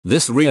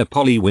This rear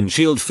poly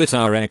windshield fit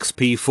our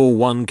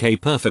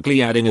XP41K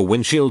perfectly. Adding a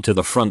windshield to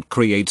the front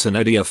creates an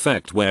eddy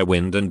effect where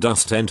wind and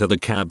dust enter the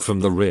cab from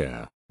the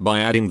rear. By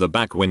adding the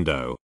back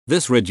window,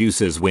 this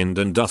reduces wind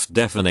and dust,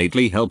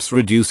 definitely helps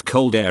reduce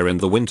cold air in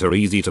the winter.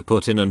 Easy to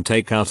put in and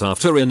take out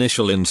after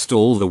initial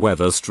install. The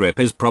weather strip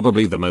is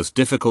probably the most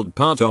difficult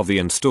part of the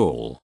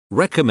install.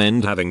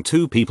 Recommend having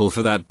 2 people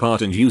for that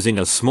part and using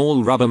a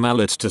small rubber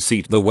mallet to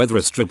seat the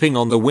weather stripping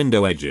on the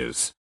window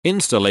edges.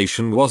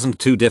 Installation wasn't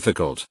too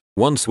difficult.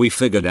 Once we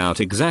figured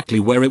out exactly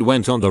where it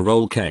went on the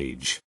roll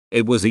cage,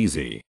 it was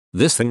easy.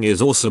 This thing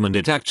is awesome, and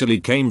it actually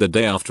came the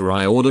day after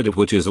I ordered it,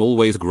 which is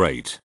always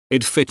great.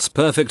 It fits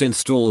perfect,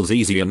 installs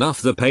easy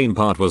enough. The pain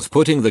part was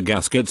putting the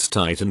gaskets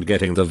tight and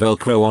getting the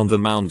velcro on the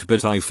mount,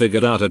 but I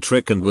figured out a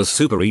trick and was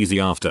super easy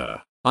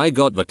after. I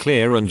got the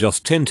clear and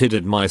just tinted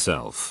it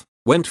myself.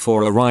 Went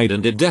for a ride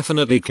and it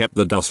definitely kept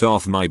the dust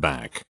off my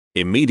back.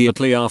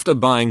 Immediately after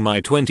buying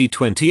my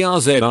 2020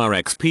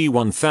 RZR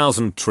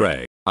XP1000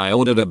 tray, I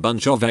ordered a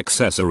bunch of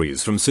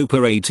accessories from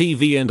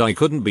SuperATV and I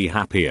couldn't be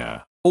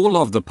happier. All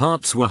of the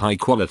parts were high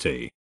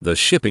quality, the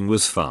shipping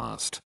was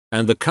fast,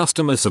 and the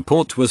customer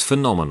support was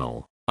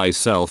phenomenal. I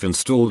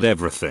self-installed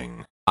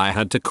everything. I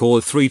had to call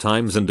 3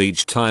 times and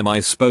each time I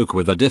spoke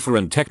with a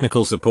different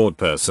technical support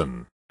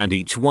person, and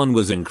each one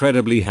was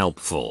incredibly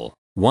helpful.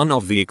 One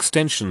of the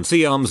extension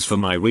C-arms for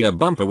my rear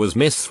bumper was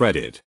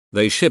misthreaded.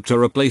 They shipped a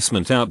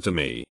replacement out to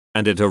me,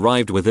 and it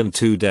arrived within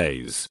 2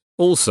 days.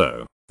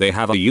 Also, they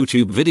have a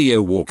YouTube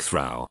video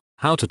walkthrough,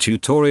 how-to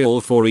tutorial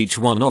for each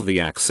one of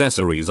the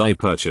accessories I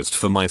purchased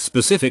for my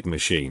specific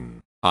machine.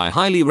 I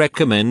highly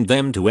recommend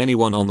them to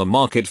anyone on the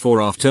market for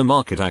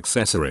aftermarket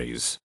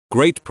accessories.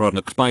 Great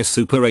product by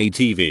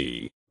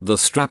SuperATV. The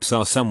straps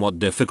are somewhat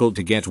difficult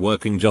to get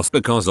working just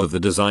because of the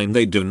design.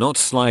 They do not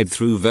slide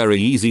through very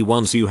easy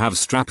once you have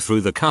strapped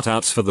through the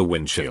cutouts for the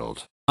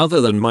windshield.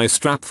 Other than my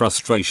strap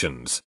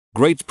frustrations,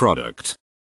 great product.